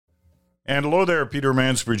And hello there, Peter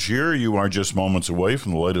Mansbridge here. You are just moments away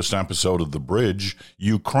from the latest episode of The Bridge,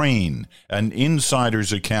 Ukraine, an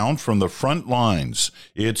insider's account from the Frontlines.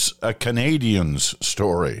 It's a Canadian's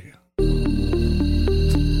story.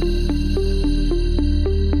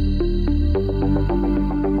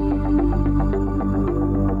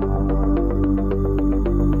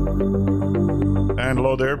 And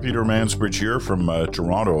hello there, Peter Mansbridge here from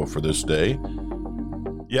Toronto for this day.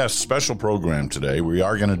 Yes, special program today. We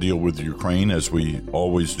are going to deal with Ukraine as we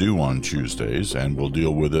always do on Tuesdays, and we'll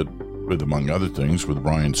deal with it with, among other things, with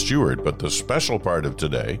Brian Stewart. But the special part of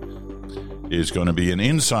today is going to be an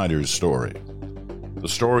insider's story. The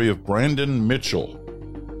story of Brandon Mitchell.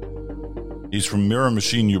 He's from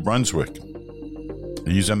Miramichi, New Brunswick.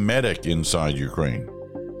 He's a medic inside Ukraine.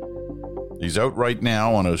 He's out right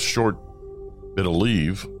now on a short bit of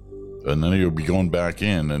leave, and then he'll be going back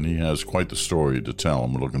in, and he has quite the story to tell,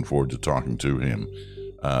 and we're looking forward to talking to him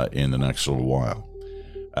in the next little while.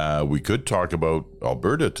 We could talk about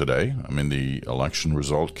Alberta today. I mean, the election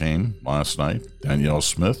result came last night. Danielle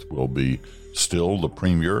Smith will be still the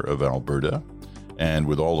premier of Alberta, and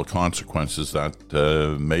with all the consequences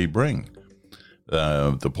that may bring.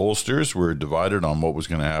 The pollsters were divided on what was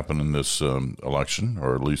going to happen in this election,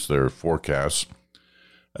 or at least their forecasts,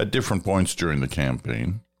 at different points during the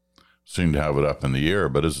campaign. Seemed to have it up in the air,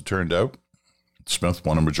 but as it turned out, Smith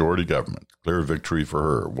won a majority government. Clear victory for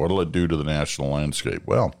her. What'll it do to the national landscape?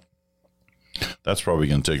 Well, that's probably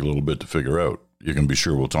going to take a little bit to figure out. You can be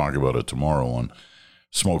sure we'll talk about it tomorrow on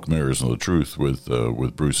Smoke, Mirrors, and the Truth with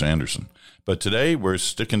Bruce Anderson. But today, we're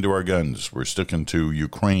sticking to our guns. We're sticking to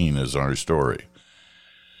Ukraine as our story.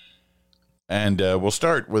 And we'll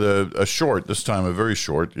start with a short, this time a very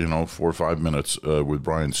short, 4 or 5 minutes with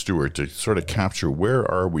Brian Stewart to sort of capture where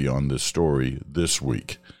are we on this story this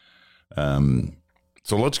week. So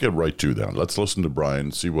let's get right to that. Let's listen to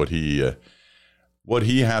Brian, see what he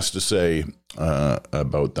has to say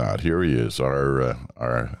about that. Here he is,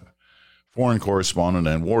 our foreign correspondent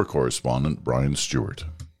and war correspondent, Brian Stewart.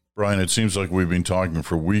 Brian, it seems like we've been talking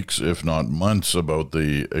for weeks, if not months, about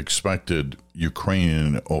the expected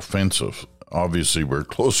Ukrainian offensive. Obviously, we're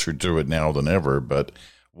closer to it now than ever, but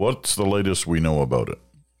what's the latest we know about it?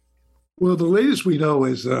 Well, the latest we know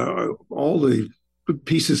is all the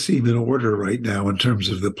pieces seem in order right now in terms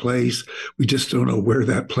of the place. We just don't know where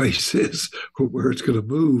that place is or where it's going to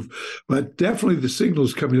move. But definitely the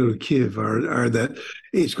signals coming out of Kyiv are that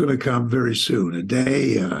it's going to come very soon, a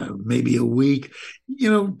day, maybe a week.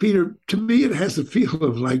 Peter, to me, it has the feel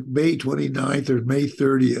of like May 29th or May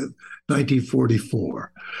 30th,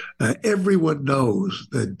 1944. Everyone knows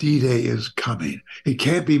that D-Day is coming. It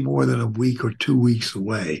can't be more than a week or 2 weeks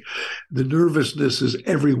away. The nervousness is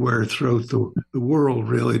everywhere throughout the world,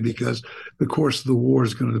 really, because the course of the war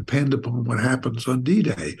is going to depend upon what happens on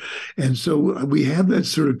D-Day. And so we have that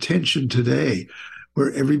sort of tension today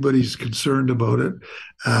where everybody's concerned about it.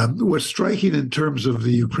 What's striking in terms of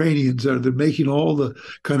the Ukrainians are they're making all the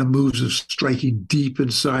kind of moves of striking deep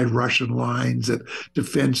inside Russian lines, at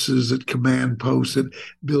defenses, at command posts, at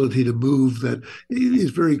ability to move that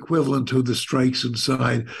is very equivalent to the strikes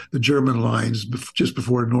inside the German lines just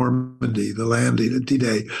before Normandy, the landing at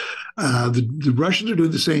D-Day. The Russians are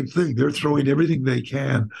doing the same thing. They're throwing everything they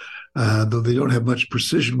can, though they don't have much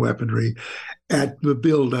precision weaponry, at the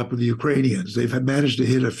buildup of the Ukrainians. They've managed to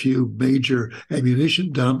hit a few major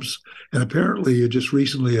ammunition dumps, and apparently just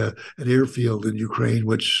recently an airfield in Ukraine,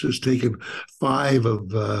 which has taken 5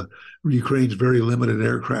 of Ukraine's very limited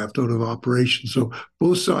aircraft out of operation. So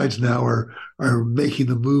both sides now are making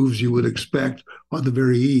the moves you would expect on the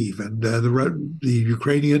very eve. And the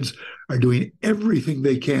Ukrainians are doing everything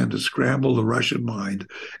they can to scramble the Russian mind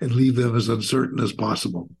and leave them as uncertain as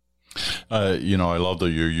possible. I love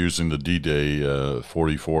that you're using the D-Day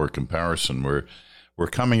 44 comparison. We're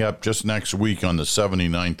coming up just next week on the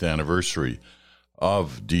 79th anniversary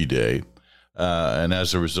of D-Day. And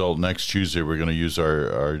as a result, next Tuesday, we're going to use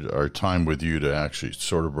our time with you to actually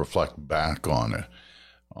sort of reflect back on it,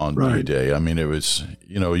 on right. D-Day. I mean, it was,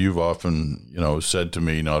 you've often, said to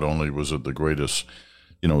me, not only was it the greatest,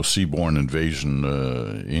 seaborne invasion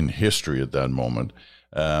in history at that moment,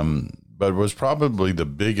 but it was probably the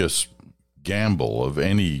biggest gamble of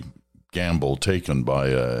any gamble taken by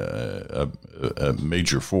a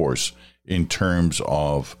major force in terms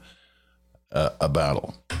of a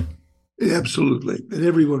battle. Absolutely. And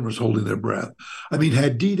everyone was holding their breath. I mean,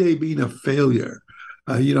 had D-Day been a failure,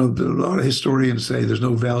 a lot of historians say there's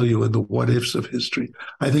no value in the what-ifs of history.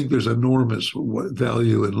 I think there's enormous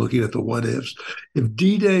value in looking at the what-ifs. If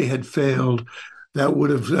D-Day had failed, that would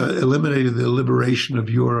have eliminated the liberation of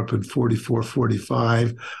Europe in 44,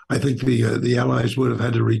 45. I think the Allies would have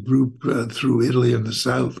had to regroup through Italy and the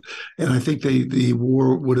south. And I think the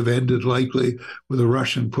war would have ended likely with a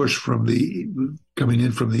Russian push coming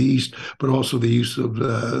in from the east, but also the use of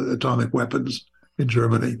atomic weapons in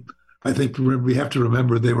Germany. I think we have to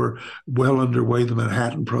remember they were well underway, the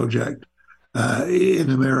Manhattan Project in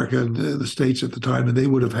America and the States at the time, and they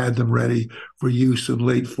would have had them ready for use in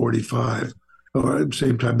late 45, or at the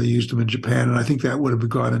same time they used them in Japan. And I think that would have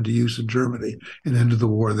gone into use in Germany and ended the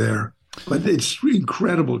war there. But it's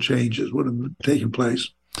incredible changes would have taken place.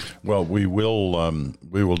 Well, we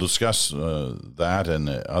will discuss that and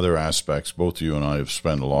other aspects. Both you and I have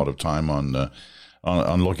spent a lot of time on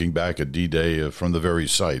looking back at D-Day from the very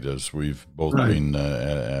site, as we've both been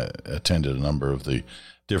attended a number of the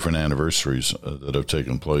different anniversaries that have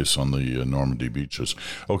taken place on the Normandy beaches.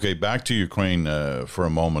 Okay, back to Ukraine for a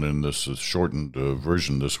moment in this shortened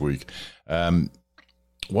version this week. One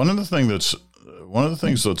of the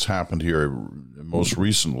things that's happened here most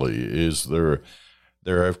recently is there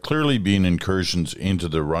have clearly been incursions into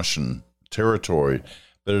the Russian territory,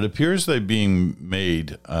 but it appears they're being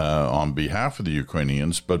made on behalf of the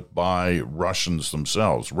Ukrainians, but by Russians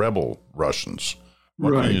themselves, rebel Russians.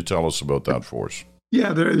 What can you tell us about that force?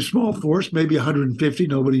 Yeah, they're a small force, maybe 150.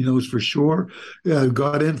 Nobody knows for sure.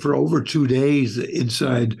 Got in for over 2 days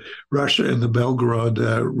inside Russia in the Belgorod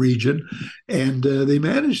region, and they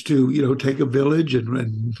managed to, take a village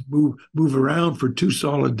and move around for 2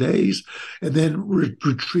 solid days, and then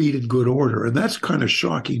retreat in good order. And that's kind of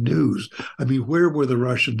shocking news. I mean, where were the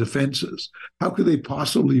Russian defenses? How could they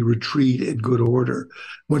possibly retreat in good order?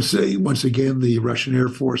 Once again, the Russian Air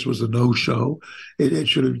Force was a no-show. It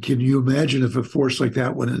should have. Can you imagine if a force like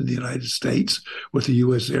that went in the United States, what the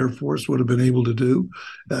U.S. Air Force would have been able to do,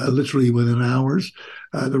 literally within hours?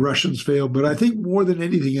 The Russians failed. But I think more than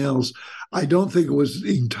anything else, I don't think it was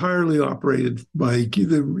entirely operated by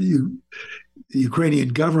the Ukrainian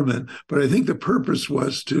government, but I think the purpose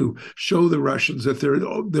was to show the Russians that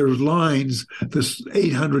their lines, this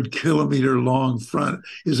 800-kilometer long front,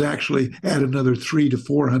 is actually add another 300 to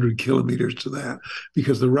 400 kilometers to that,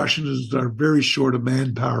 because the Russians are very short of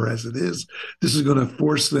manpower as it is. This is going to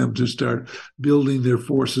force them to start building their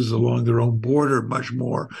forces along their own border much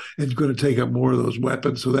more, and going to take up more of those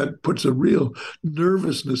weapons. So that puts a real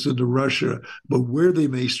nervousness into Russia, but where they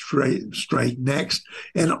may strike next,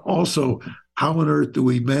 and also how on earth do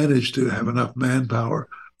we manage to have enough manpower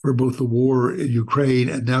for both the war in Ukraine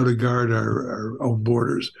and now to guard our own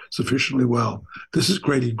borders sufficiently well? This is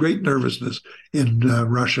creating great nervousness in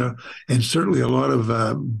Russia, and certainly a lot of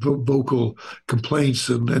vocal complaints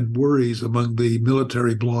and worries among the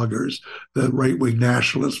military bloggers, the right-wing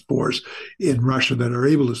nationalist force in Russia that are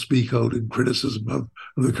able to speak out in criticism of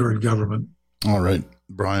the current government. All right.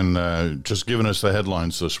 Brian, just giving us the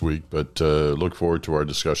headlines this week, but look forward to our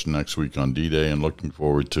discussion next week on D-Day, and looking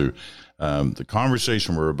forward to the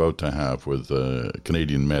conversation we're about to have with a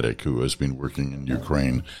Canadian medic who has been working in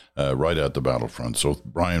Ukraine right at the battlefront. So,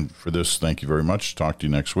 Brian, for this, thank you very much. Talk to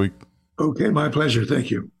you next week. Okay, my pleasure.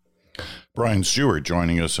 Thank you. Brian Stewart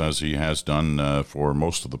joining us, as he has done for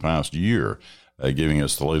most of the past year, giving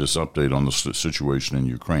us the latest update on the situation in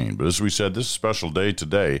Ukraine. But as we said, this is a special day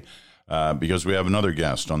today, because we have another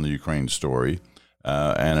guest on the Ukraine story,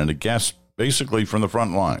 and a guest basically from the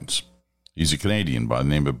front lines. He's a Canadian by the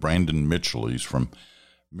name of Brandon Mitchell. He's from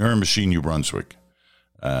Miramichi, New Brunswick.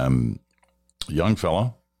 Young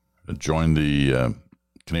fella, joined the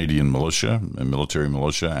Canadian militia, military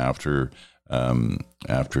militia, after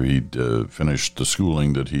he'd finished the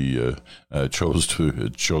schooling that he chose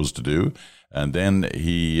to do, and then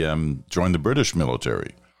he joined the British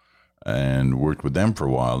military and worked with them for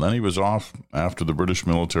a while. Then he was off after the British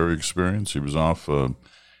military experience. He was off.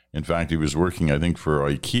 In fact, he was working, I think, for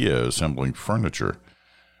IKEA, assembling furniture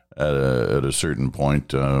at a certain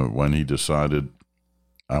point when he decided,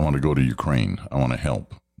 I want to go to Ukraine. I want to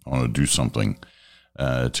help. I want to do something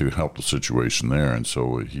to help the situation there. And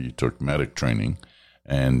so he took medic training.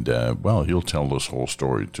 And, he'll tell this whole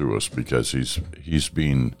story to us, because he's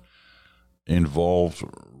been involved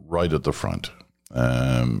right at the front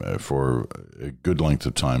for a good length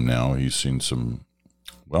of time now. He's seen some,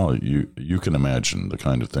 you can imagine the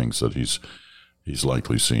kind of things that he's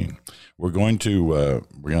likely seen. We're going to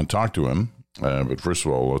talk to him, but first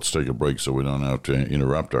of all, let's take a break so we don't have to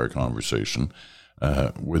interrupt our conversation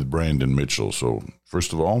with Brandon Mitchell. So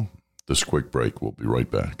first of all, this quick break. We'll be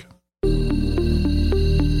right back.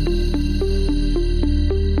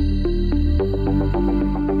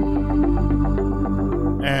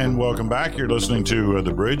 And welcome back. You're listening to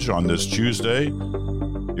The Bridge on this Tuesday.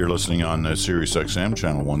 You're listening on Sirius XM,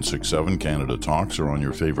 channel 167, Canada Talks, or on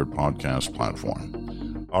your favorite podcast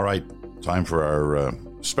platform. All right, time for our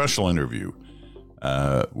special interview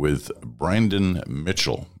with Brandon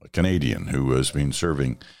Mitchell, a Canadian who has been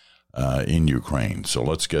serving in Ukraine. So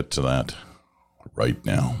let's get to that right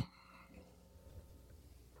now.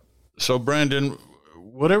 So, Brandon,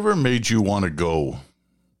 whatever made you want to go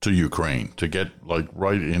to Ukraine, to get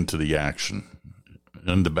right into the action,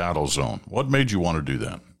 in the battle zone? What made you want to do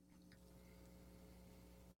that?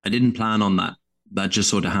 I didn't plan on that. That just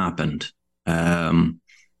sort of happened.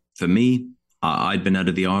 For me, I'd been out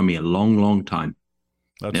of the army a long, long time.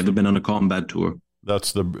 Never been on a combat tour.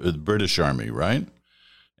 That's the British Army, right?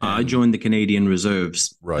 I joined the Canadian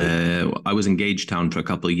Reserves. Right. I was in Gagetown for a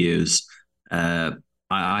couple of years. I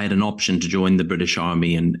had an option to join the British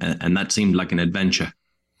Army, and that seemed like an adventure.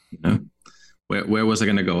 You know, where was I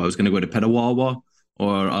going to go? I was going to go to Petawawa,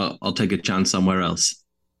 or I'll take a chance somewhere else.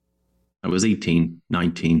 I was 18,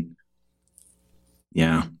 19.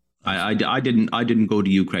 Yeah, I didn't go to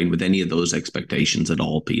Ukraine with any of those expectations at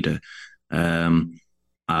all, Peter.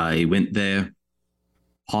 I went there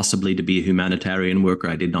possibly to be a humanitarian worker.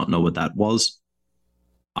 I did not know what that was.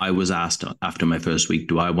 I was asked after my first week,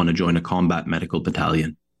 do I want to join a combat medical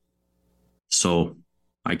battalion? So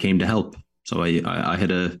I came to help. So I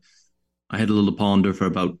had a little ponder for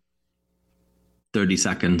about 30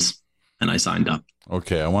 seconds, and I signed up.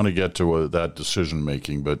 Okay, I want to get to that decision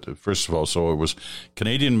making, but first of all, so it was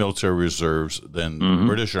Canadian Military Reserves, then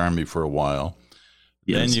British Army for a while.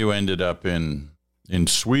 Yes. Then you ended up in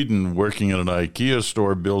Sweden working at an IKEA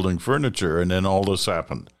store building furniture, and then all this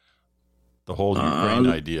happened. The whole Ukraine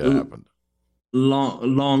idea happened.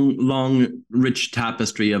 Long, rich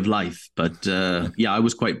tapestry of life. But yeah, I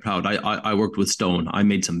was quite proud. I worked with stone. I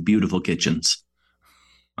made some beautiful kitchens.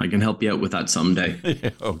 I can help you out with that someday.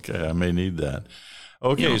 Yeah, okay, I may need that.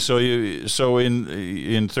 Okay, yeah. So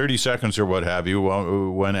in 30 seconds or what have you,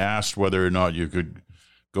 when asked whether or not you could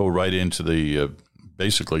go right into the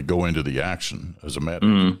basically go into the action as a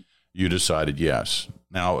medic, you decided yes.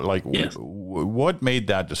 Now, yes. What made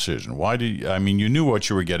that decision? Why did you knew what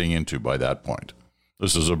you were getting into by that point.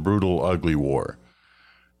 This is a brutal, ugly war,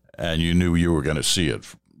 and you knew you were going to see it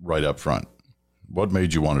right up front. What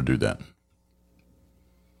made you want to do that?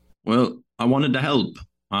 Well, I wanted to help.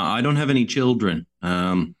 I don't have any children.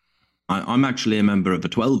 I'm actually a member of a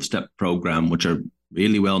 12-step program, which are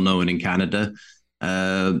really well known in Canada.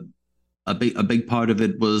 A big part of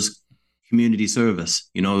it was community service.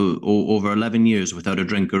 You know, over 11 years without a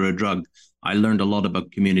drink or a drug, I learned a lot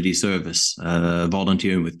about community service,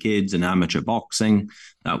 volunteering with kids and amateur boxing.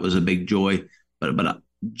 That was a big joy, but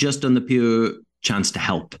just on the pure chance to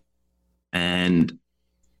help. And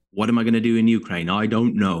what am I going to do in Ukraine? I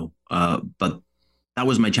don't know, but that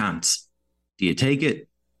was my chance. Do you take it?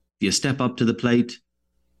 Do you step up to the plate?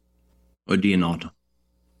 Or do you not?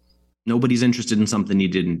 Nobody's interested in something you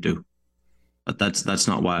didn't do. But that's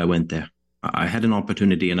not why I went there. I had an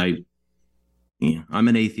opportunity, and I'm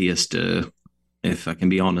an atheist, if I can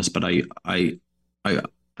be honest, but I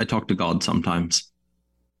talk to God sometimes.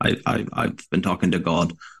 I've been talking to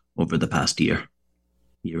God over the past year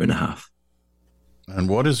and a half. And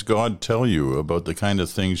what does God tell you about the kind of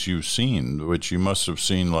things you've seen, which you must have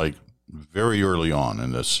seen very early on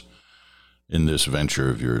in this venture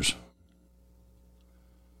of yours?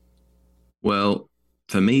 Well,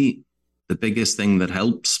 for me, the biggest thing that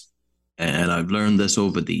helps, and I've learned this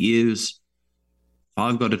over the years, if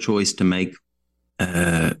I've got a choice to make,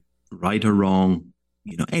 right or wrong,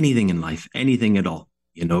 anything in life, anything at all,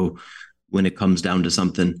 when it comes down to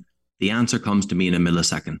something, the answer comes to me in a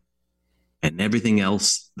millisecond. And everything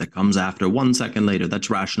else that comes after 1 second later, that's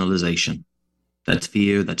rationalization. That's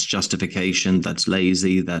fear, that's justification, that's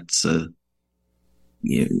lazy, that's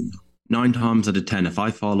 9 times out of 10, if I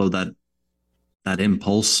follow that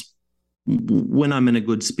impulse, when I'm in a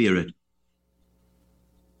good spirit,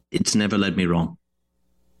 it's never led me wrong.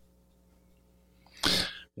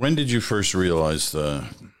 When did you first realize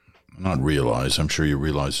I'm sure you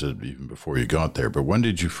realized it even before you got there, but when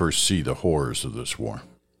did you first see the horrors of this war?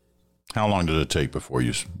 How long did it take before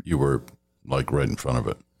you were right in front of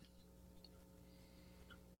it?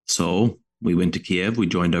 So we went to Kiev, we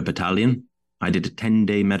joined our battalion. I did a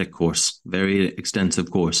 10-day medic course, very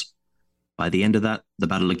extensive course. By the end of that, the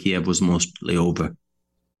Battle of Kiev was mostly over.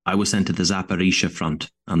 I was sent to the Zaporizhia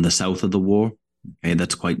front on the south of the war. Okay,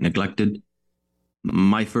 that's quite neglected.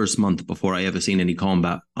 My first month before I ever seen any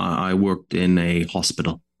combat, I worked in a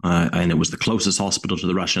hospital, and it was the closest hospital to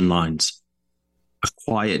the Russian lines. A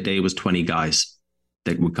quiet day was 20 guys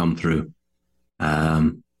that would come through.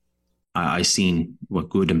 I seen what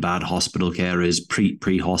good and bad hospital care is,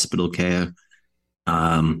 pre-hospital care.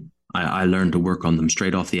 I learned to work on them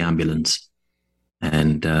straight off the ambulance.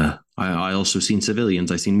 And I also seen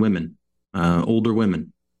civilians. I seen women, older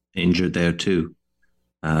women injured there too.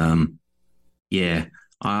 Yeah,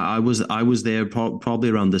 I was there probably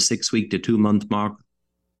around the 6 week to 2 month mark.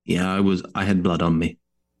 Yeah, I had blood on me.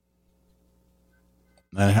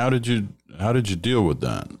 And how did you deal with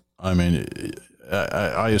that? I mean,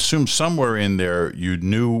 I assume somewhere in there you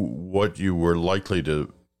knew what you were likely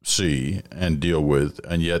to see and deal with,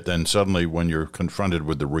 and yet then suddenly when you're confronted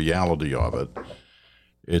with the reality of it,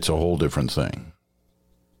 it's a whole different thing.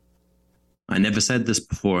 I never said this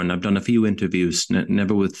before, and I've done a few interviews,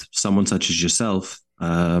 never with someone such as yourself.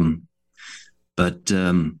 But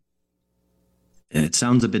it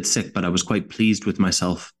sounds a bit sick, but I was quite pleased with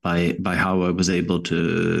myself by how I was able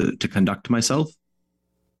to conduct myself.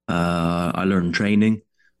 I learned training,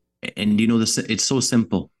 and it's so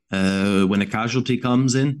simple. When a casualty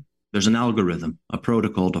comes in, there's an algorithm, a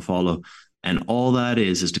protocol to follow, and all that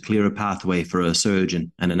is to clear a pathway for a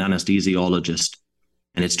surgeon and an anesthesiologist,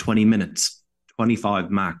 and it's 20 minutes,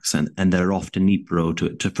 25 max, and they're off to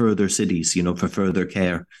Dnipro to further cities, for further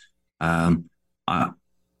care.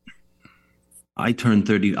 I turned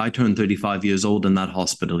 30. I turned 35 years old in that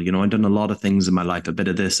hospital. I'd done a lot of things in my life, a bit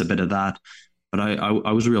of this, a bit of that, but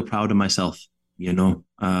I was real proud of myself.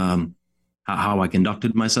 How I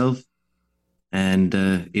conducted myself, and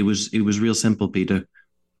it was real simple, Peter.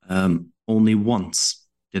 Only once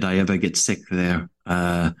did I ever get sick there,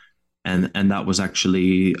 and that was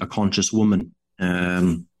actually a conscious woman.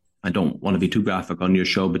 I don't want to be too graphic on your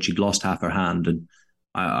show, but she'd lost half her hand, and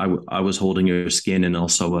I was holding her skin and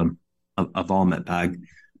also a vomit bag,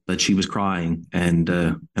 but she was crying, and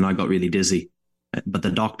I got really dizzy. But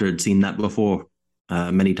the doctor had seen that before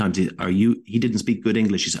many times. He didn't speak good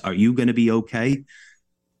English. He said, "Are you going to be okay?"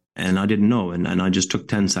 And I didn't know, and I just took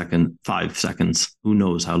 5 seconds. Who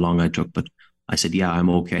knows how long I took, but I said, "Yeah, I'm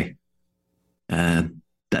okay."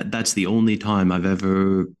 That's the only time I've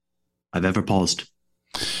ever paused.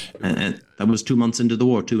 And that was 2 months into the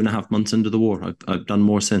war, 2.5 months into the war. I've done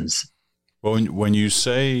more since. Well, when you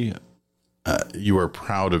say you are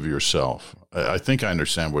proud of yourself, I think I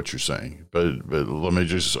understand what you're saying, but let me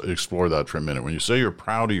just explore that for a minute. When you say you're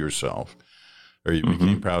proud of yourself, or you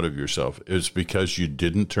became proud of yourself, it's because you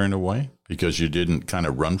didn't turn away, because you didn't kind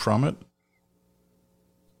of run from it?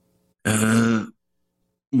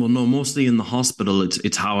 Well, no, mostly in the hospital,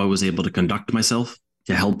 it's how I was able to conduct myself,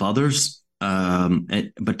 to help others,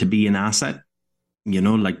 but to be an asset.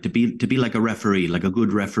 Like to be like a referee, like a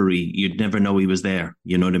good referee. You'd never know he was there.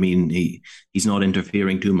 You know what I mean? He's not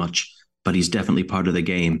interfering too much, but he's definitely part of the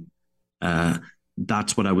game.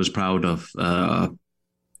 That's what I was proud of.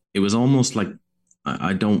 It was almost like,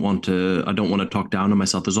 I don't want to talk down on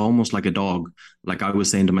myself. It was almost like a dog. Like I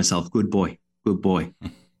was saying to myself, good boy, good boy.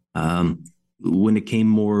 When it came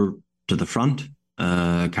more to the front,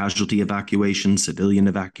 casualty evacuations, civilian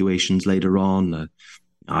evacuations later on,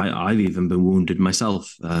 I've even been wounded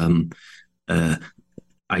myself. I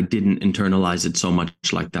didn't internalize it so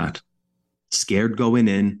much like that. Scared going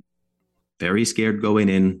in, very scared going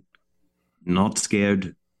in, not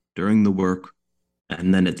scared during the work.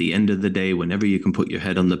 And then at the end of the day, whenever you can put your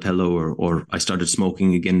head on the pillow, or I started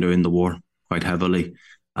smoking again during the war quite heavily.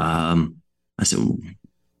 I said,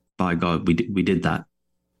 by God, we did that.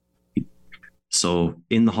 So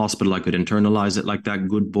in the hospital, I could internalize it like that,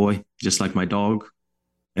 good boy, just like my dog.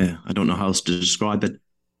 Yeah, I don't know how else to describe it.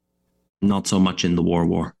 Not so much in the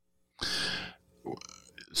war.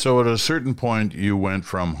 So at a certain point, you went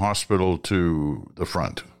from hospital to the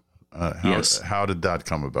front. Yes. How did that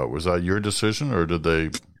come about? Was that your decision, or did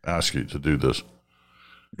they ask you to do this?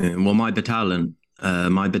 Well, my battalion,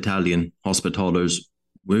 hospitalers,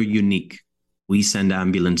 we're unique. We send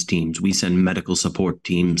ambulance teams. We send medical support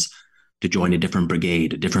teams to join a different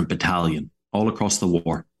brigade, a different battalion, all across the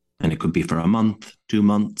war. And it could be for a month, 2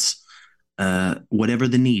 months, whatever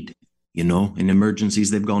the need. In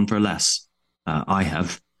emergencies, they've gone for less. I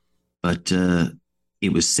have. But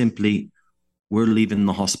it was simply, we're leaving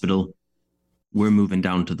the hospital, we're moving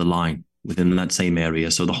down to the line within that same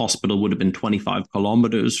area. So the hospital would have been 25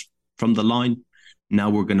 kilometers from the line.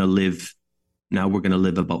 Now we're going to live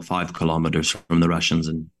about 5 kilometers from the Russians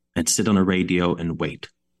and sit on a radio and wait.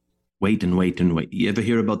 Wait and wait and wait. You ever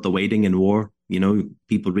hear about the waiting in war?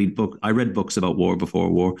 People read books. I read books about war before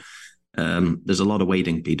war. There's a lot of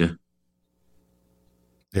waiting, Peter.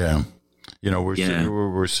 Yeah.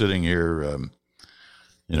 We're sitting here,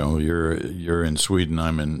 you're in Sweden,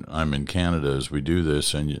 I'm in Canada as we do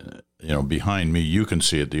this, and behind me, you can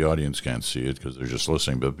see it, the audience can't see it because they're just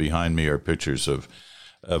listening, but behind me are pictures of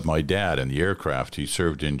my dad and the aircraft he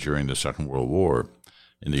served in during the Second World War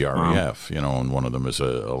in the RAF. Wow. And one of them is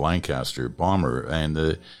a Lancaster bomber,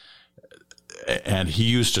 and he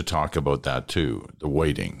used to talk about that too, the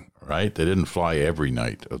waiting. Right? They didn't fly every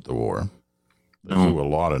night of the war. They flew a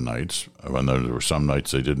lot of nights. And there were some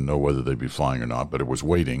nights they didn't know whether they'd be flying or not, but it was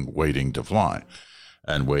waiting to fly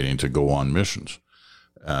and waiting to go on missions.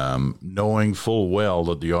 Knowing full well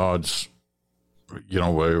that the odds,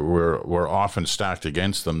 were often stacked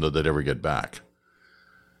against them that they'd ever get back.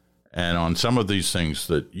 And on some of these things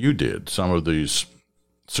that you did, some of these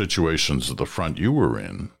situations at the front you were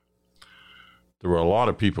in, there were a lot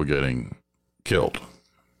of people getting killed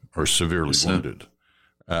or severely wounded,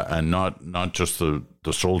 and not just the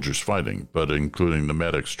soldiers fighting, but including the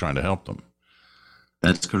medics trying to help them.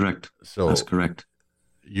 That's correct. That's correct.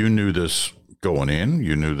 You knew this going in.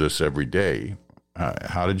 You knew this every day.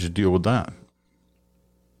 How did you deal with that?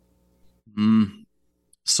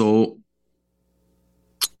 So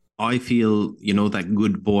I feel, that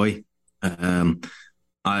good boy.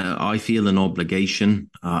 I feel an obligation.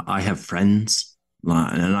 I have friends,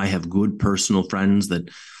 and I have good personal friends that,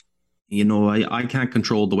 I can't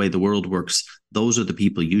control the way the world works. Those are the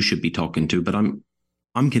people you should be talking to. But I'm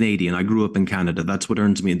Canadian. I grew up in Canada. That's what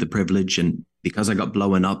earns me the privilege. And because I got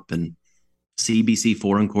blown up, and CBC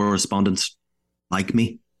foreign correspondents like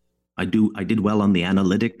me, I did well on the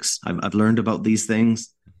analytics. I've learned about these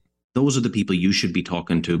things. Those are the people you should be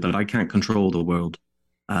talking to. But I can't control the world.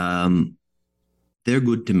 They're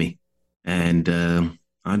good to me, and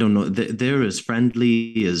I don't know. They're as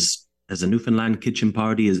friendly as a Newfoundland kitchen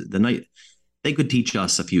party is the night. They could teach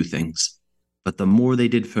us a few things, but the more they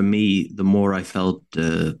did for me, the more I felt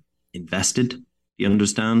invested. Do you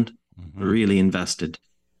understand? Mm-hmm. Really invested.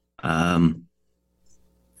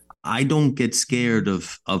 I don't get scared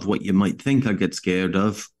of what you might think I get scared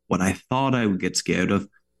of, what I thought I would get scared of.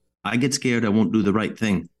 I get scared I won't do the right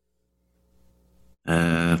thing.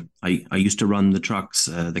 I used to run the trucks,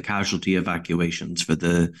 the casualty evacuations for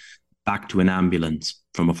the back to an ambulance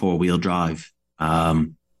from a 4-wheel drive.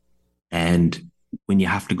 And when you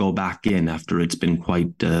have to go back in after it's been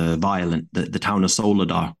quite violent, the town of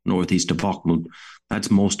Soledar, northeast of Bakhmut,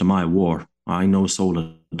 that's most of my war. I know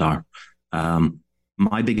Soledar.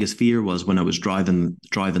 My biggest fear was when I was driving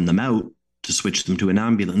them out to switch them to an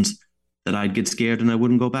ambulance, that I'd get scared and I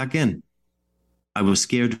wouldn't go back in. I was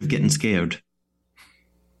scared of getting scared.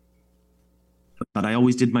 But I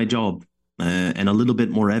always did my job, and a little bit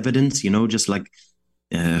more evidence, just like,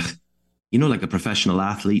 like a professional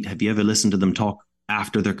athlete. Have you ever listened to them talk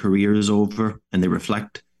after their career is over and they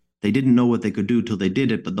reflect? They didn't know what they could do till they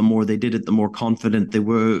did it, but the more they did it, the more confident they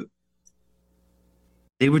were.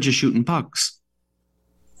 They were just shooting pucks.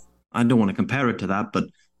 I don't want to compare it to that, but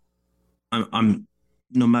I'm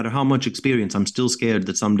no matter how much experience, I'm still scared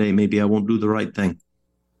that someday maybe I won't do the right thing.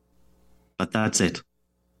 But that's it.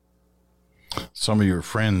 Some of your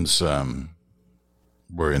friends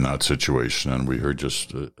were in that situation, and we heard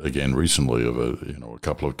just again recently of a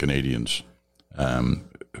couple of Canadians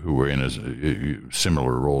who were in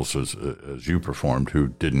similar roles as you performed, who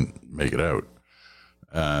didn't make it out.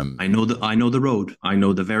 I know the road. I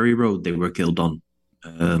know the very road they were killed on.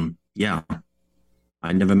 Yeah,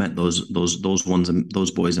 I never met those ones and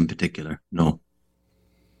those boys in particular. No.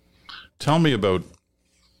 Tell me about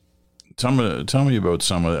some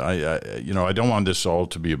of I don't want this all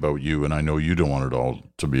to be about you, and I know you don't want it all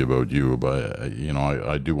to be about you, but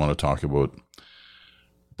I do want to talk about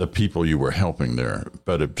the people you were helping there.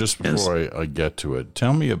 But just before I get to it,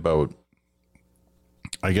 tell me about,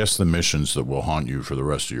 I guess, the missions that will haunt you for the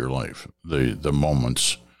rest of your life, the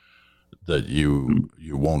moments that you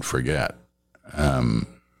won't forget.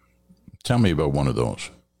 Tell me about one of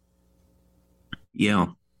those. Yeah,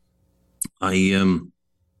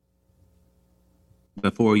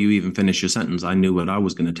 before you even finish your sentence, I knew what I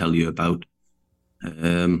was going to tell you about.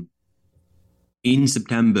 In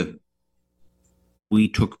September, we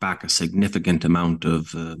took back a significant amount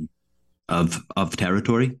of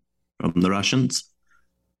territory from the Russians,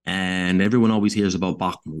 and everyone always hears about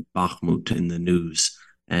Bakhmut in the news,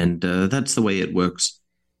 and that's the way it works.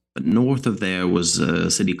 But north of there was a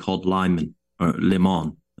city called Lyman, or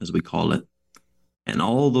Limon, as we call it, and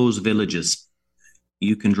all those villages.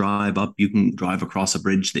 You can drive across a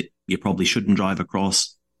bridge that you probably shouldn't drive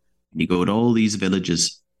across. And you go to all these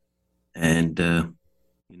villages and,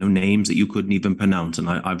 names that you couldn't even pronounce. And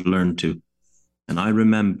I've learned to. And I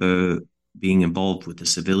remember being involved with the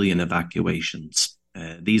civilian evacuations.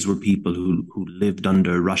 These were people who lived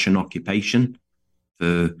under Russian occupation,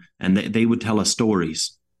 and they would tell us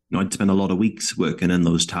stories. I'd spent a lot of weeks working in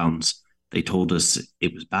those towns. They told us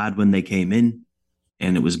it was bad when they came in,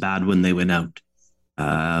 and it was bad when they went out.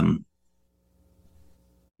 I'll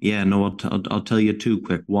tell you too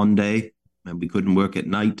quick. One day, and we couldn't work at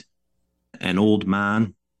night. An old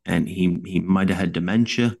man, and he might have had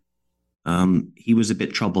dementia. He was a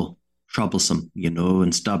bit troublesome,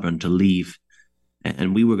 and stubborn to leave.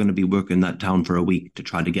 And we were going to be working that town for a week to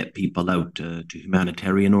try to get people out to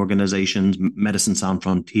humanitarian organizations. Medicine Sans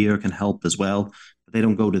Frontier can help as well, but they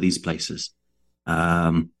don't go to these places.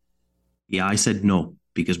 I said no,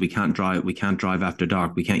 because we can't drive. We can't drive after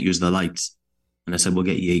dark. We can't use the lights. And I said, we'll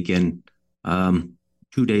get you again.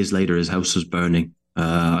 2 days later, his house was burning.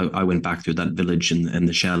 I went back through that village and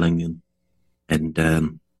the shelling, and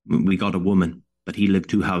we got a woman, but he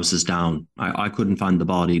lived 2 houses down. I couldn't find the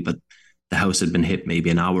body, but the house had been hit maybe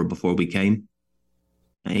an hour before we came.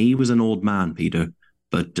 He was an old man, Peter,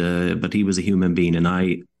 but he was a human being, and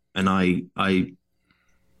I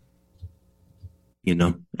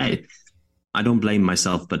don't blame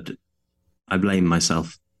myself, but I blame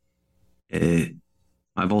myself.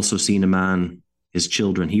 I've also seen a man, his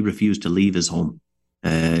children, he refused to leave his home,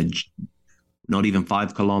 not even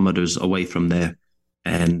 5 kilometers away from there.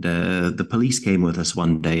 And the police came with us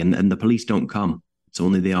one day, and the police don't come. It's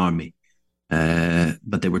only the army.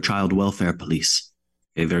 But they were child welfare police,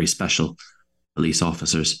 very special police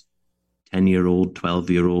officers, 10-year-old,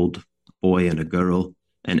 12-year-old boy and a girl.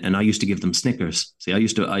 And I used to give them Snickers. See, I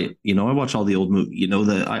watch all the old movies,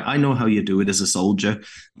 I know how you do it as a soldier.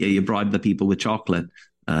 Yeah, you bribe the people with chocolate,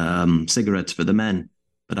 cigarettes for the men.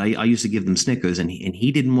 But I used to give them Snickers, and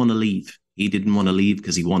he didn't want to leave. He didn't want to leave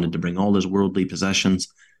because he wanted to bring all his worldly possessions.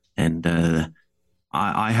 And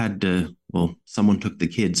I had to, someone took the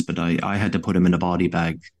kids, but I had to put him in a body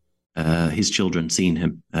bag. His children seen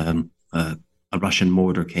him. A Russian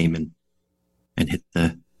mortar came in and hit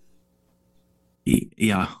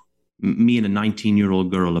me and a 19-year-old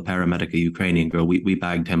girl, a paramedic, a Ukrainian girl, we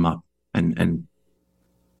bagged him up, and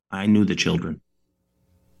I knew the children.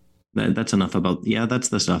 That's enough about, that's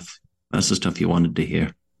the stuff. That's the stuff you wanted to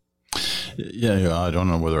hear. Yeah, I don't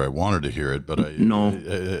know whether I wanted to hear it, but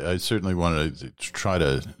I certainly wanted to try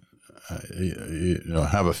to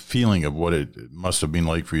have a feeling of what it must have been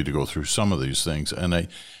like for you to go through some of these things. And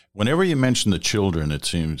whenever you mention the children, it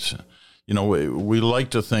seems, we like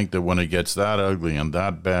to think that when it gets that ugly and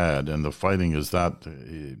that bad and the fighting is that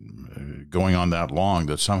going on that long,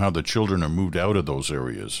 that somehow the children are moved out of those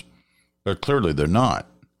areas. But clearly they're not.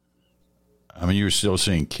 I mean, you're still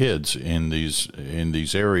seeing kids in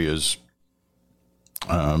these areas,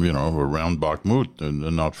 around Bakhmut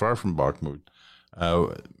and not far from Bakhmut,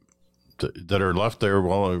 that are left there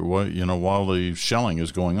while the shelling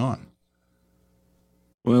is going on.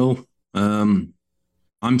 Well,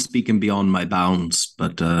 I'm speaking beyond my bounds,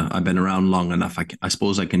 but I've been around long enough. I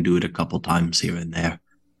suppose I can do it a couple times here and there.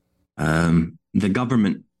 The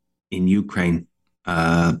government in Ukraine,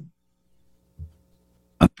 a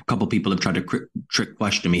couple people have tried to trick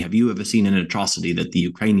question me. Have you ever seen an atrocity that the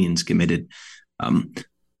Ukrainians committed?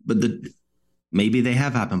 But maybe they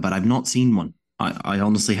have happened, but I've not seen one. I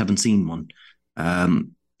honestly haven't seen one.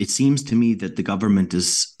 It seems to me that the government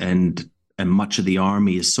and much of the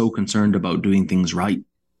army is so concerned about doing things right,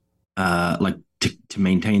 to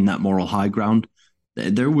maintain that moral high ground.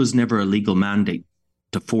 There was never a legal mandate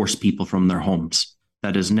to force people from their homes.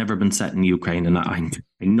 That has never been set in Ukraine, and I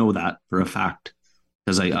know that for a fact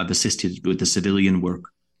because I've assisted with the civilian work.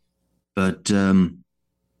 But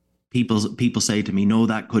people say to me, no,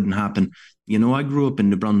 that couldn't happen. I grew up in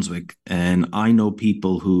New Brunswick, and I know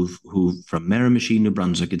people who from Miramichi, New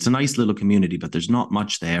Brunswick. It's a nice little community, but there's not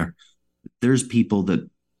much there. There's people that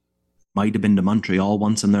might have been to Montreal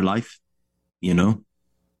once in their life.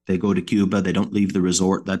 They go to Cuba, they don't leave the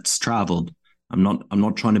resort. That's traveled. I'm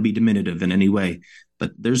not trying to be diminutive in any way,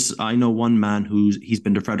 but I know one man he's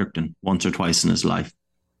been to Fredericton once or twice in his life.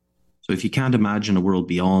 So if you can't imagine a world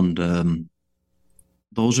beyond,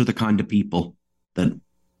 those are the kind of people that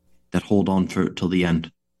hold on till the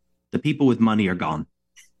end. The people with money are gone.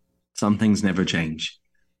 Some things never change,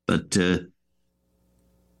 but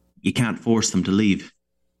you can't force them to leave.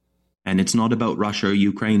 And it's not about Russia or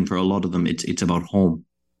Ukraine for a lot of them. It's about home.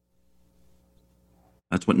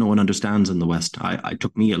 That's what no one understands in the West. It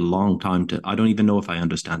took me a long time I don't even know if I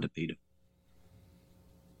understand it, Peter.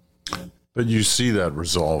 But you see that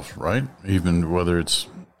resolve, right? Even whether it's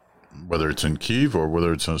in Kyiv or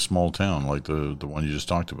whether it's in a small town like the one you just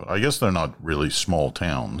talked about. I guess they're not really small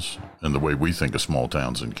towns in the way we think of small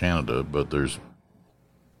towns in Canada, but there's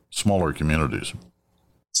smaller communities.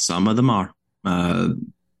 Some of them are.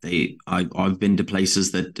 I've been to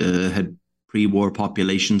places that had pre-war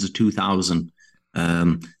populations of 2,000.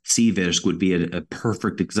 Sivers would be a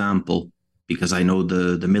perfect example, because I know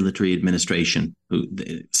the military administration,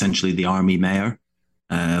 essentially the army mayor.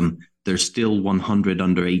 There's still 100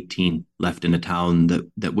 under 18 left in a town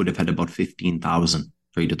that would have had about 15,000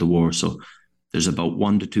 prior to the war. So there's about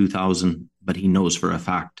 1,000 to 2,000, but he knows for a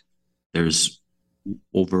fact there's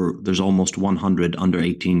almost 100 under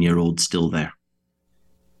 18-year-olds still there.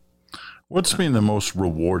 What's been the most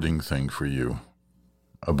rewarding thing for you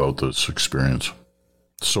about this experience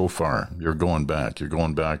so far? You're going back,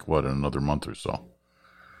 what, in another month or so?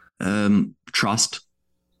 Trust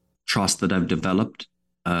that I've developed,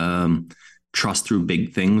 trust through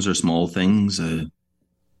big things or small things,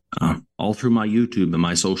 all through my YouTube and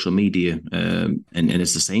my social media. And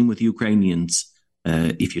it's the same with Ukrainians.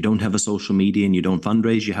 If you don't have a social media and you don't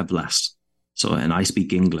fundraise, you have less. So, and I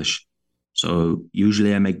speak English. So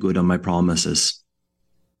usually I make good on my promises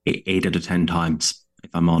 8 out of 10 times, if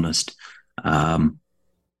I'm honest.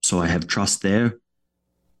 So I have trust there,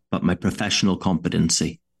 but my professional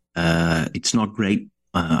competency, it's not great.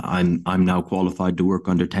 I'm now qualified to work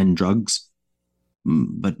under 10 drugs.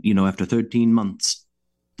 But, after 13 months,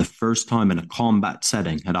 the first time in a combat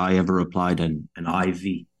setting had I ever applied an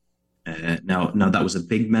IV. Now that was a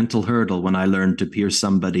big mental hurdle when I learned to pierce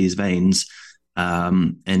somebody's veins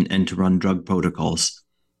and to run drug protocols.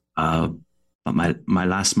 But my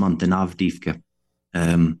last month in Avdiivka,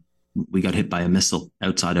 we got hit by a missile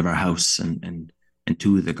outside of our house, and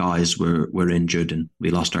 2 of the guys were injured, and we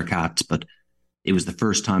lost our cats. But it was the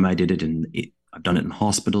first time I did it. I've done it in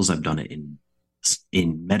hospitals. I've done it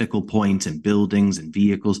in medical points, in buildings, in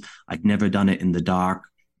vehicles. I'd never done it in the dark,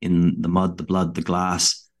 in the mud, the blood, the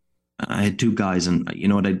glass. I had 2 guys, and you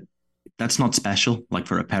know what? That's not special, like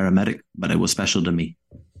for a paramedic, but it was special to me.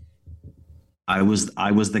 I was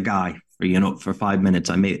the guy for 5 minutes.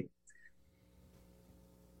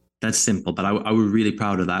 That's simple, but I was really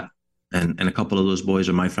proud of that. And a couple of those boys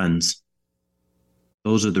are my friends.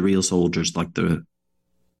 Those are the real soldiers.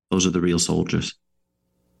 Those are the real soldiers.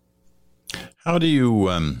 How are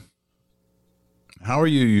you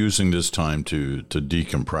using this time to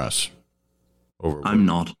decompress? I'm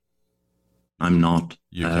not.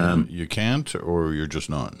 You can't, or you're just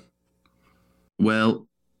not? Well,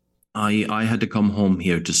 I had to come home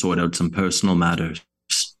here to sort out some personal matters.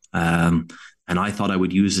 And I thought I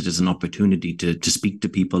would use it as an opportunity to speak to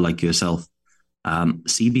people like yourself.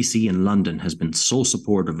 CBC in London has been so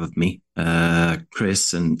supportive of me.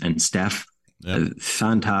 Chris and Steph, yep.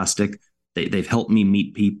 Fantastic. They've helped me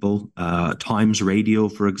meet people. Times Radio,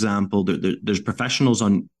 for example. There's professionals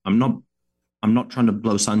on. I'm not trying to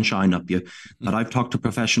blow sunshine up you, but I've talked to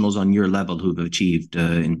professionals on your level who've achieved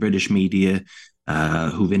in British media,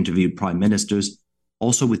 who've interviewed prime ministers.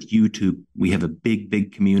 Also with YouTube, we have a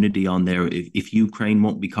big community on there. If Ukraine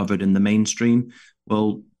won't be covered in the mainstream,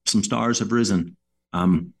 well, some stars have risen.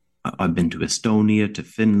 I've been to Estonia, to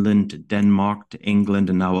Finland, to Denmark, to England,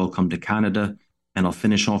 and now I'll come to Canada. And I'll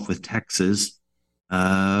finish off with Texas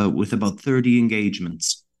with about 30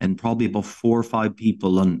 engagements and probably about 4 or 5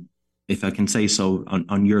 people on, if I can say so,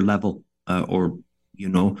 on your level, I'm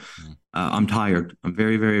tired. I'm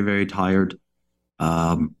very, very, very tired.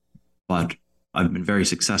 But I've been very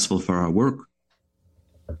successful for our work.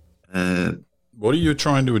 What are you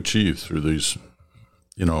trying to achieve through these,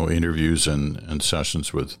 interviews and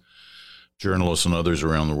sessions with journalists and others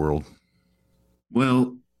around the world?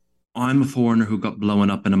 Well, I'm a foreigner who got blown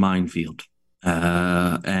up in a minefield.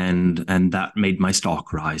 And that made my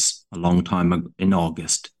stock rise a long time ago, in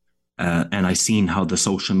August. And I seen how the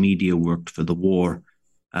social media worked for the war.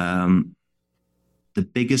 The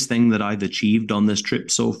biggest thing that I've achieved on this trip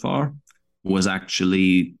so far was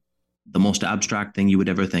actually the most abstract thing you would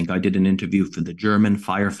ever think. I did an interview for the German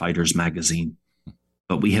Firefighters magazine,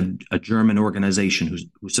 but we have a German organization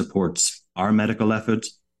who supports our medical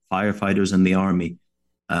efforts, firefighters, and the army.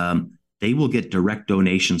 They will get direct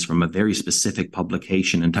donations from a very specific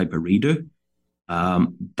publication and type of reader.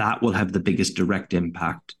 That will have the biggest direct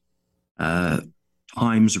impact.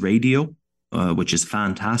 Times Radio, which is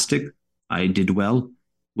fantastic. I did well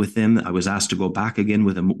with them. I was asked to go back again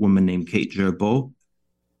with a woman named Kate Gerbeau.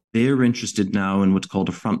 They're interested now in what's called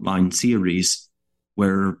a Frontline series,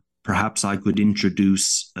 where perhaps I could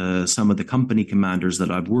introduce some of the company commanders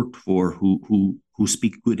that I've worked for who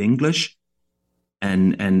speak good English.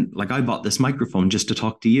 And like, I bought this microphone just to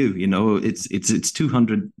talk to you. It's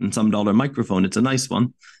 $200 and some microphone. It's a nice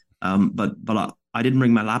one. But I didn't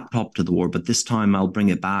bring my laptop to the war, but this time I'll bring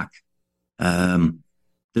it back.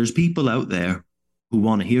 There's people out there who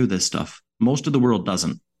want to hear this stuff. Most of the world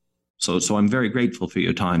doesn't. So I'm very grateful for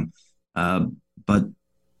your time. But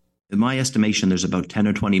in my estimation, there's about 10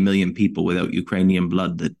 or 20 million people without Ukrainian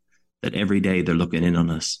blood that every day they're looking in on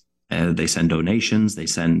us. They send donations. They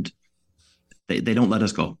don't let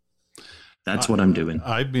us go. That's what I'm doing.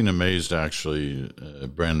 I've been amazed, actually,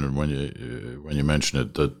 Brandon, when you mention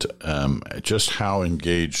it, that just how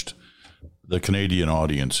engaged the Canadian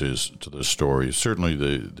audience is to this story. Certainly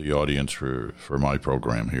the audience for my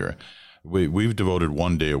program here. We've devoted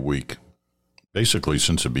one day a week, basically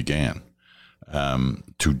since it began,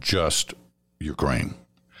 to just Ukraine.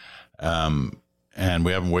 And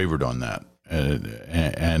we haven't wavered on that.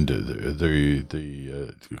 And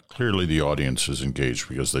clearly the audience is engaged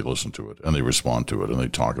because they listen to it and they respond to it and they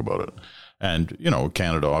talk about it. And,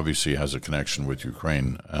 Canada obviously has a connection with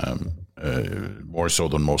Ukraine, more so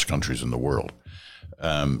than most countries in the world.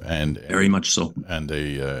 And very much so. And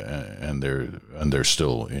they're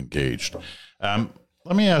still engaged. Let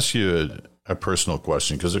me ask you a personal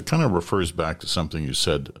question, because it kind of refers back to something you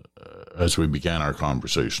said as we began our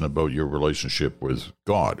conversation about your relationship with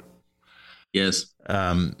God. Yes.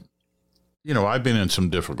 I've been in some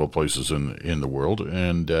difficult places in the world,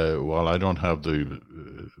 and while I don't have the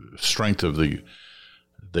strength of that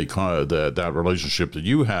relationship that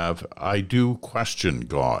you have, I do question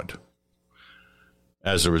God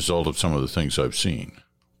as a result of some of the things I've seen.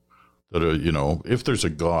 That if there's a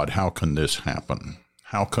God, how can this happen?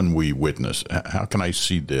 How can we witness? How can I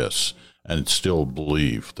see this and still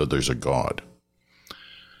believe that there's a God?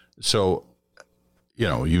 So,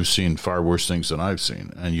 you've seen far worse things than I've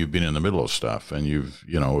seen, and you've been in the middle of stuff, and you've,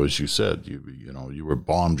 as you said, you were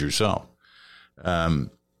bombed yourself. Do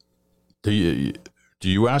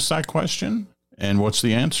you ask that question, and what's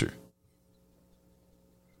the answer?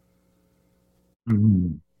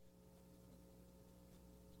 Mm-hmm.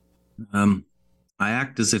 I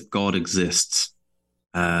act as if God exists,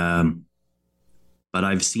 but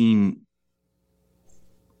I've seen.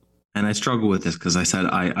 And I struggle with this because I said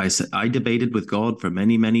I debated with God for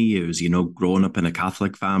many, many years, growing up in a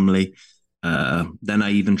Catholic family. Then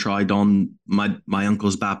I even tried on my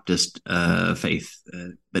uncle's Baptist faith,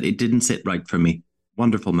 but it didn't sit right for me.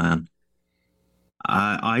 Wonderful man.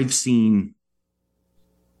 I've seen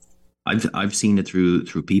it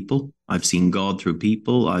through people. I've seen God through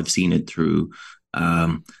people. I've seen it through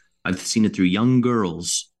young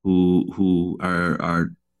girls who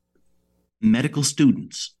are medical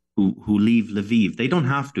students. Who leave Lviv. They don't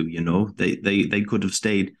have to, they could have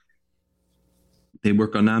stayed. They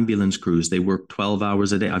work on ambulance crews. They work 12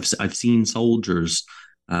 hours a day. I've seen soldiers.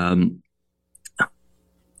 I've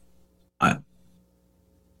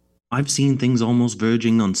seen things almost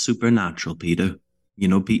verging on supernatural, Peter.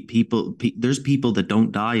 People. There's people that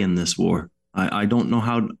don't die in this war. I don't know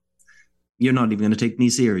how. You're not even going to take me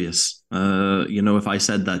serious, if I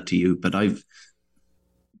said that to you. But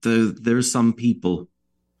there's some people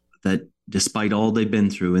that despite all they've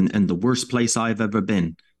been through and the worst place I've ever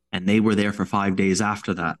been, and they were there for 5 days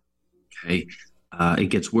after that, okay,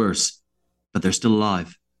 it gets worse, but they're still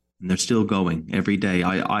alive and they're still going every day.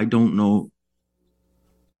 I don't know.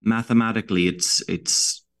 Mathematically,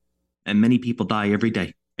 it's and many people die every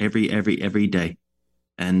day, every day.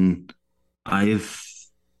 And if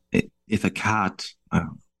a cat,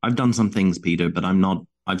 I've done some things, Peter, but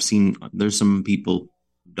I've seen, there's some people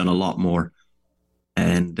who've done a lot more.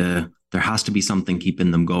 And there has to be something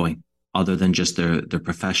keeping them going, other than just their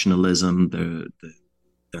professionalism, their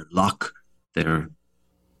luck, I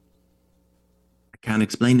can't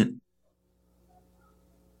explain it.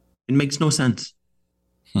 It makes no sense.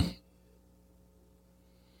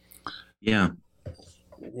 Yeah.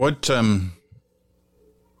 What are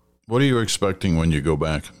you expecting when you go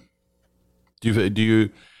back? Do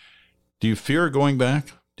you fear going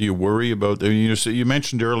back? Do you worry about? You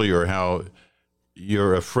mentioned earlier how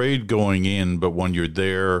you're afraid going in, but when you're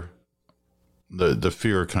there, the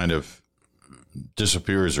fear kind of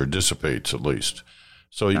disappears or dissipates, at least.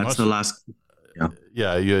 So you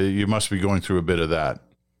you must be going through a bit of that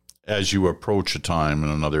as you approach a time in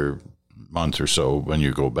another month or so when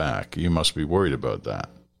you go back. You must be worried about that.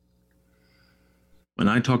 When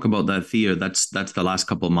I talk about that fear, that's the last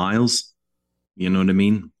couple of miles. You know what I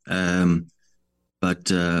mean?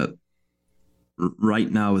 But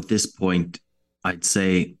right now at this point, I'd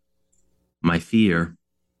say my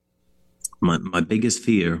biggest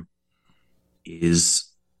fear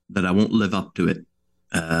is that I won't live up to it.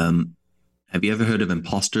 Have you ever heard of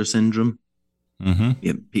imposter syndrome? Mm-hmm.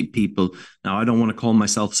 Yeah, people. Now, I don't want to call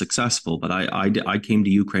myself successful, but I came to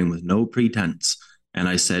Ukraine with no pretense. And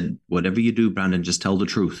I said, whatever you do, Brandon, just tell the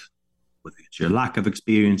truth. Whether it's your lack of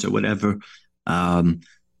experience or whatever.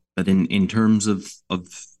 But in terms of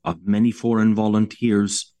many foreign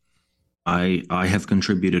volunteers, I have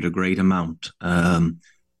contributed a great amount,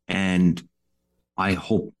 and I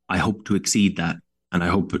hope to exceed that. And I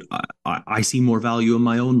hope I see more value in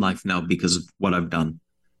my own life now because of what I've done.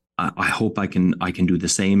 I hope I can do the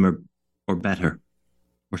same or better,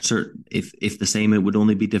 or certain. If the same, it would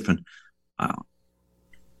only be different.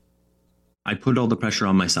 I put all the pressure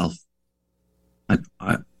on myself.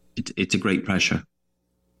 It's a great pressure,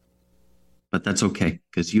 but that's okay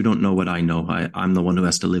because you don't know what I know. I'm the one who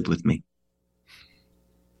has to live with me.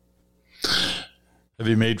 Have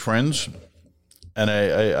you made friends? And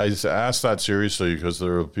I ask that seriously because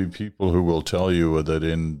there will be people who will tell you that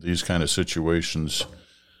in these kind of situations,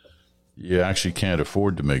 you actually can't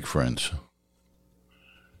afford to make friends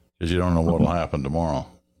because you don't know what will happen tomorrow.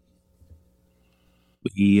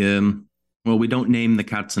 We don't name the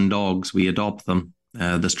cats and dogs. We adopt them,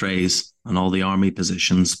 the strays, on all the army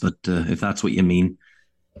positions. But if that's what you mean.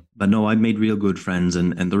 But no, I've made real good friends.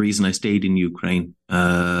 And the reason I stayed in Ukraine,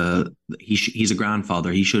 he's a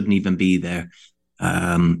grandfather. He shouldn't even be there.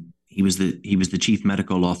 He was the chief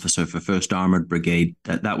medical officer for 1st Armored Brigade.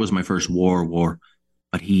 That was my first war.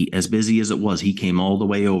 But he, as busy as it was, he came all the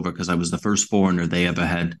way over because I was the first foreigner they ever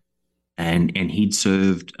had. And he'd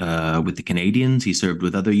served with the Canadians. He served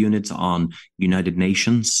with other units on United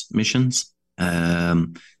Nations missions.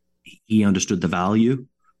 He understood the value.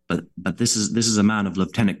 But this is a man of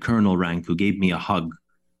lieutenant colonel rank who gave me a hug.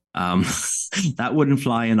 That wouldn't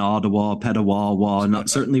fly in Ottawa, Petawawa, not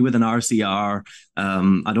certainly with an RCR.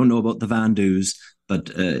 I don't know about the Vandus, but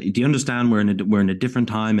do you understand? We're in a different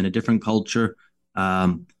time, in a different culture.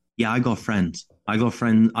 I got friends. I got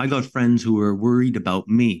friends who were worried about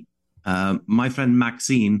me. My friend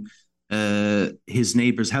Maxime, his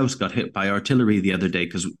neighbor's house got hit by artillery the other day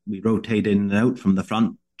because we rotate in and out from the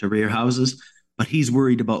front to rear houses. But he's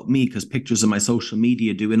worried about me because pictures of my social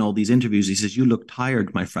media doing all these interviews. He says, "You look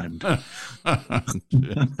tired, my friend."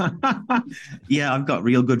 Yeah, I've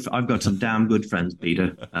got some damn good friends,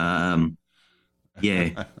 Peter.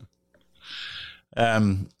 Yeah.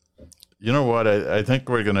 You know what? I think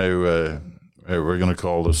we're gonna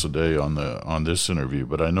call this a day on this interview.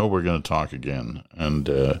 But I know we're gonna talk again, and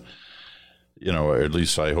at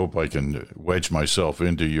least I hope I can wedge myself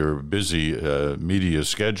into your busy media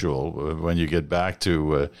schedule when you get back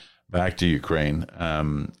to Ukraine,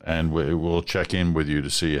 and we'll check in with you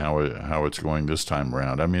to see how it's going this time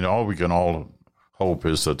around. I mean, all we can all hope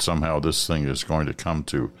is that somehow this thing is going to come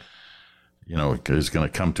to,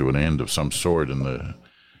 an end of some sort in the,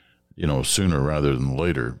 sooner rather than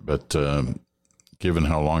later. But given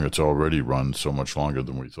how long it's already run, so much longer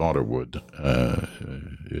than we thought it would,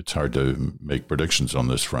 it's hard to make predictions on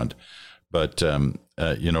this front. But,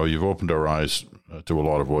 you've opened our eyes to a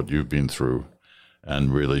lot of what you've been through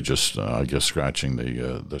and really just, I guess, scratching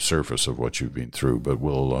the surface of what you've been through. But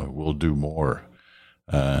we'll do more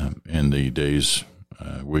in the days,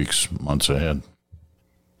 weeks, months ahead.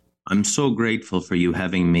 I'm so grateful for you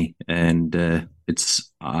having me. And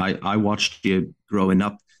I watched you growing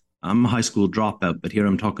up. I'm a high school dropout, but here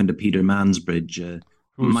I'm talking to Peter Mansbridge.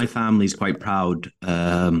 My family's quite proud,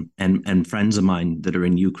 and friends of mine that are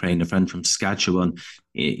in Ukraine, a friend from Saskatchewan.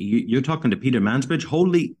 You're talking to Peter Mansbridge,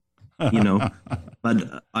 holy,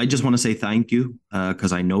 But I just want to say thank you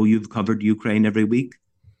because I know you've covered Ukraine every week,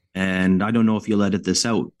 and I don't know if you'll edit this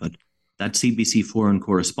out, but that CBC foreign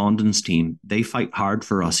correspondence team, they fight hard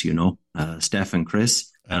for us, Steph and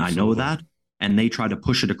Chris, and I know that. And they try to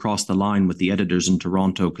push it across the line with the editors in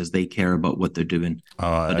Toronto because they care about what they're doing.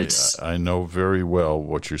 I know very well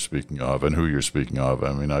what you're speaking of and who you're speaking of.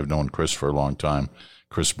 I mean, I've known Chris for a long time.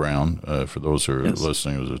 Chris Brown, for those who are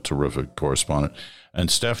listening, was a terrific correspondent.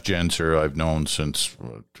 And Steph Jenser, I've known since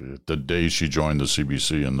the day she joined the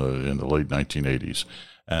CBC in the late 1980s.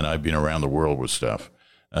 And I've been around the world with Steph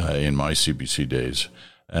in my CBC days.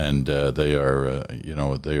 And they are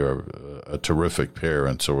a terrific pair,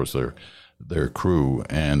 and so is their crew,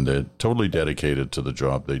 and totally dedicated to the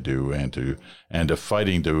job they do and to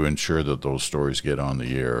fighting to ensure that those stories get on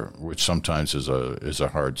the air, which sometimes is a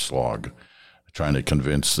hard slog, trying to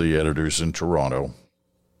convince the editors in Toronto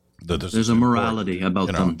that there's a morality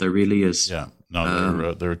about them. There really is. Yeah,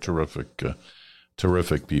 no, they're terrific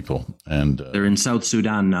people, and they're in South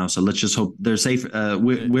Sudan now. So let's just hope they're safe.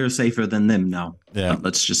 We're safer than them now. Yeah,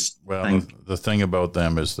 let's just. Well, the thing about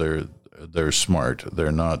them is they're smart.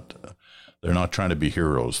 They're not trying to be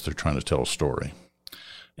heroes. They're trying to tell a story,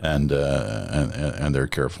 and they're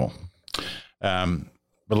careful.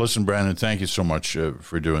 But listen, Brandon, thank you so much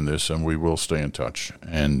for doing this, and we will stay in touch.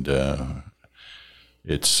 And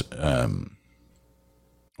it's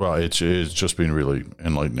Well, it's just been really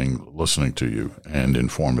enlightening listening to you and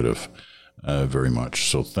informative very much.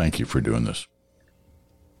 So thank you for doing this.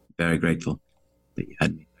 Very grateful that you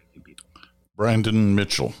had me. Thank you, Peter. Brandon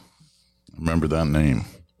Mitchell. Remember that name.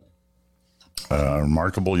 A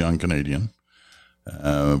remarkable young Canadian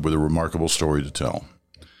with a remarkable story to tell.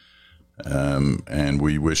 And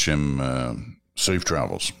we wish him safe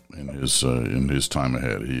travels in his time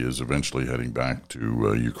ahead. He is eventually heading back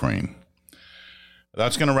to Ukraine.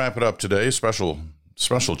 That's going to wrap it up today. Special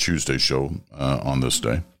Tuesday show on this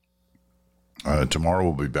day. Tomorrow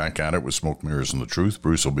we'll be back at it with Smoke, Mirrors, and the Truth.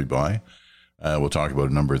 Bruce will be by. We'll talk about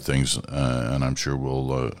a number of things, and I'm sure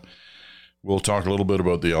we'll talk a little bit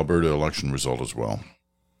about the Alberta election result as well.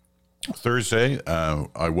 Thursday,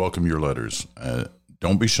 I welcome your letters.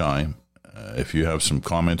 Don't be shy. If you have some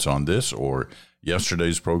comments on this or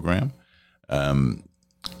yesterday's program,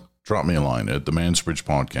 drop me a line at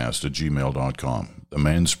themansbridgepodcast@gmail.com.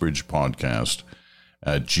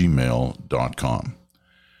 themansbridgepodcast@gmail.com.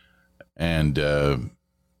 And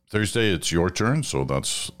Thursday, it's your turn, so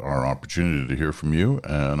that's our opportunity to hear from you,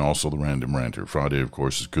 and also the Random Ranter. Friday, of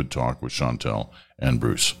course, is Good Talk with Chantel and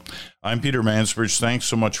Bruce. I'm Peter Mansbridge. Thanks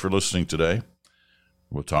so much for listening today.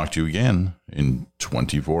 We'll talk to you again in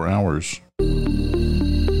 24 hours.